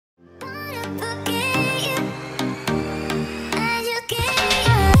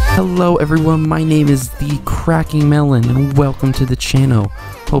Hello everyone, my name is the Cracking Melon and welcome to the channel.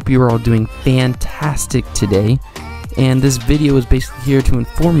 Hope you are all doing fantastic today. And this video is basically here to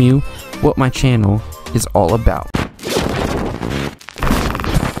inform you what my channel is all about.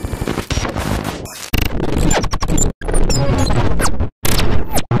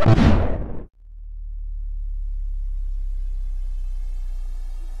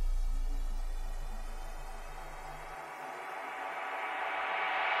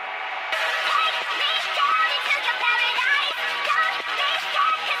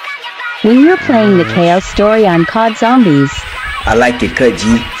 When you're playing the Chaos story on COD Zombies. I like it, cut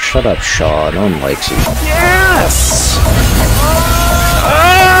G. Shut up, Shaw. No one likes you. Yes!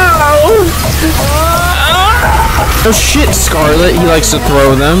 Oh shit, Scarlet, he likes to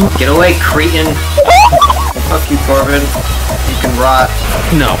throw them. Get away, cretin. Fuck you, Corbin. You can rot.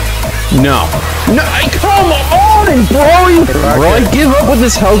 No. Come on, bro, I give up with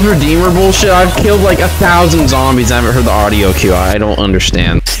this Hell's Redeemer bullshit. I've killed like 1,000 zombies. I haven't heard the audio cue. I don't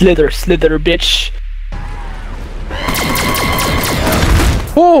understand. Slither, bitch.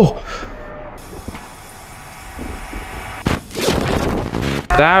 Oh!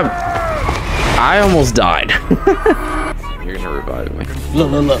 That... I almost died. You're gonna revive me. Look.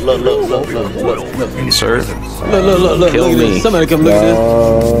 Sir? Look. Kill Look at me. this. Somebody come look at this.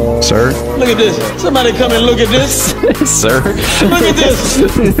 Sir? Look at this. Somebody come and look at this. Sir? Look at this.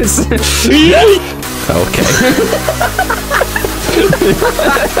 Okay. What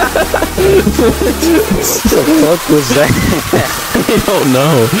the fuck was that? I don't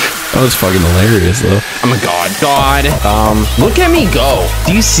know. That was fucking hilarious though. I'm a god. Look at me go.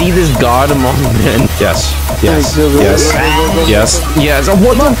 Do you see this god among men? Yes. Oh,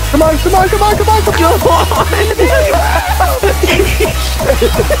 what the? Come on.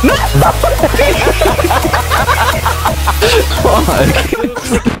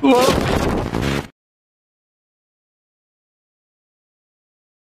 Fuck.